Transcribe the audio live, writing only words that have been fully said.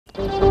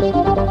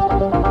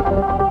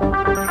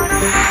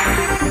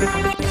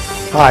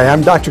Hi,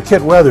 I'm Dr.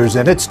 Kit Weathers,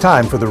 and it's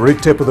time for the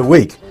Root Tip of the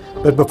Week.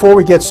 But before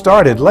we get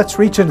started, let's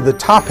reach into the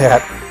top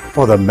hat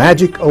for the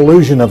magic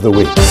illusion of the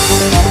week.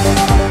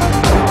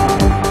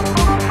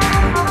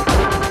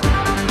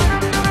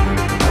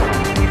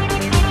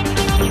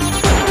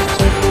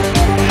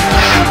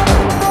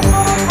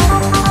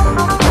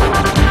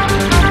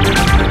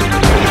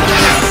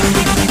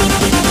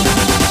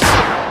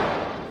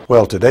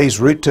 Well, today's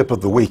Root Tip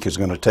of the Week is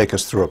going to take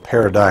us through a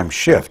paradigm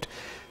shift.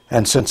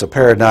 And since a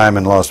paradigm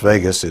in Las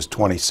Vegas is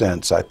 20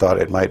 cents, I thought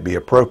it might be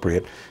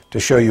appropriate to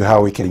show you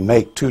how we can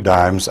make 2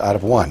 dimes out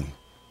of 1.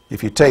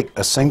 If you take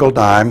a single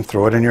dime,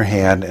 throw it in your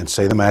hand, and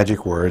say the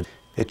magic word,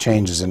 it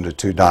changes into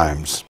 2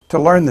 dimes. To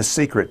learn the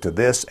secret to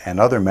this and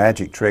other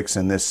magic tricks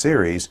in this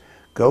series,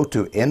 go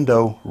to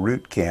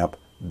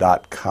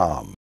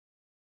endorootcamp.com.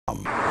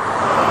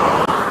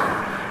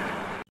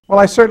 Well,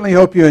 I certainly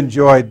hope you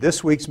enjoyed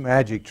this week's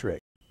magic trick.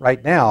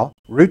 Right now,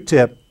 Root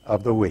Tip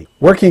of the Week.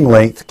 Working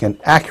length can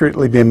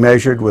accurately be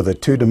measured with a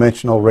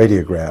 2-dimensional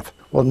radiograph.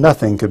 Well,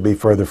 nothing could be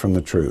further from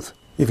the truth.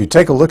 If you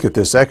take a look at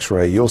this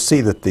x-ray, you'll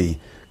see that the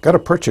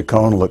gutta-percha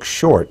cone looks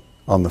short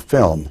on the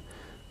film.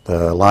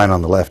 The line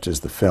on the left is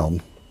the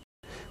film,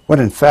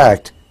 when in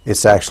fact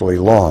it's actually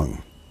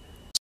long.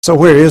 So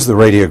where is the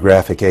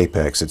radiographic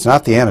apex? It's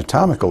not the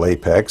anatomical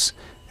apex,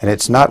 and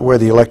it's not where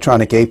the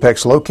electronic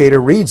apex locator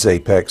reads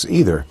apex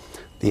either.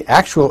 The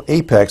actual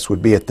apex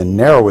would be at the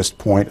narrowest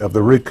point of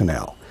the root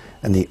canal.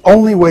 And the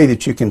only way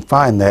that you can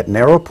find that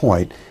narrow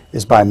point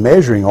is by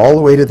measuring all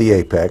the way to the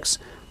apex,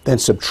 then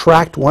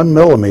subtract 1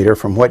 millimeter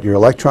from what your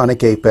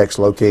electronic apex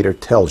locator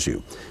tells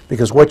you.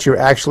 Because what you're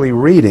actually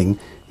reading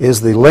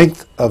is the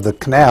length of the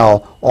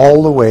canal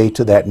all the way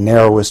to that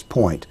narrowest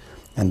point.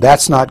 And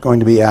that's not going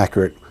to be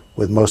accurate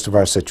with most of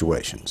our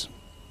situations.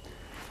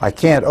 I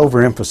can't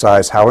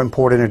overemphasize how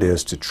important it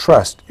is to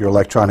trust your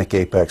electronic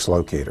apex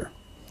locator.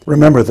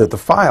 Remember that the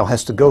file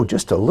has to go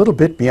just a little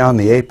bit beyond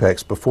the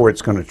apex before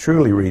it's going to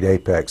truly read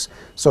apex.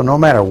 So no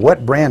matter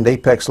what brand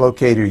apex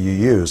locator you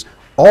use,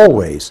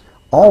 always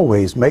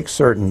make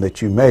certain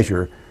that you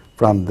measure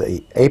from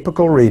the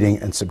apical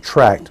reading and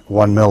subtract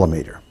 1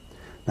 millimeter.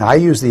 Now I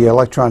use the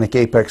electronic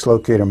apex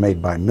locator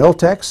made by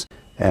Miltex,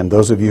 and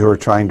those of you who are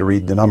trying to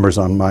read the numbers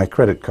on my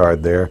credit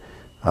card there,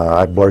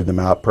 I blurred them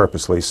out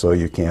purposely so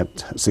you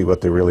can't see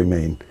what they really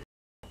mean.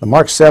 The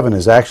Mark 7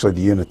 is actually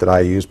the unit that I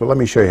use, but let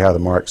me show you how the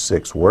Mark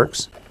 6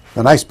 works.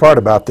 The nice part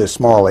about this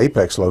small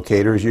apex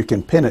locator is you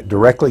can pin it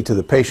directly to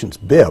the patient's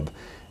bib,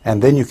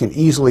 and then you can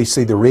easily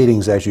see the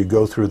readings as you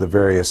go through the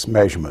various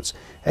measurements.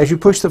 As you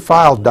push the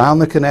file down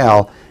the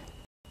canal,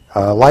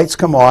 lights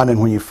come on,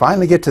 and when you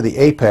finally get to the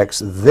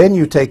apex, then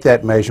you take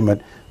that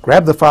measurement,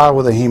 grab the file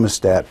with a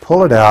hemostat,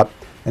 pull it out,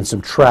 and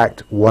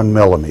subtract 1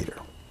 millimeter.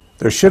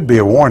 There should be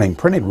a warning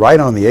printed right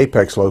on the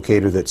apex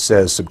locator that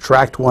says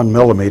subtract 1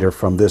 millimeter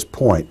from this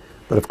point,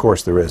 but of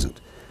course there isn't.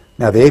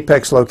 Now the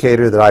apex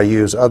locator that I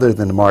use other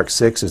than the Mark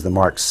 6 is the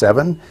Mark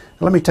 7.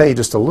 Let me tell you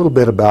just a little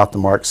bit about the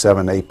Mark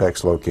 7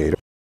 apex locator.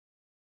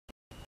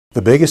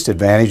 The biggest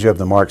advantage of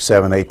the Mark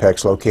 7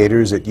 apex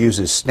locator is it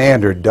uses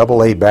standard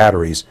AA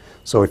batteries,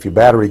 so if your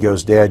battery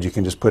goes dead you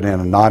can just put in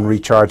a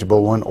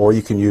non-rechargeable one, or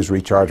you can use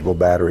rechargeable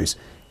batteries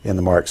in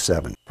the Mark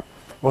 7.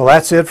 Well,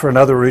 that's it for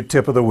another Root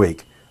Tip of the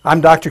Week. I'm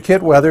Dr.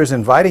 Kit Weathers,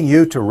 inviting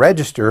you to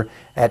register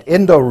at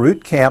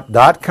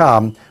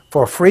endorootcamp.com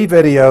for free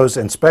videos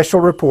and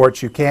special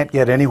reports you can't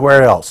get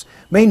anywhere else.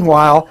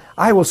 Meanwhile,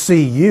 I will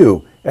see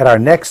you at our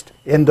next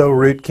Endo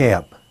Root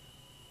Camp.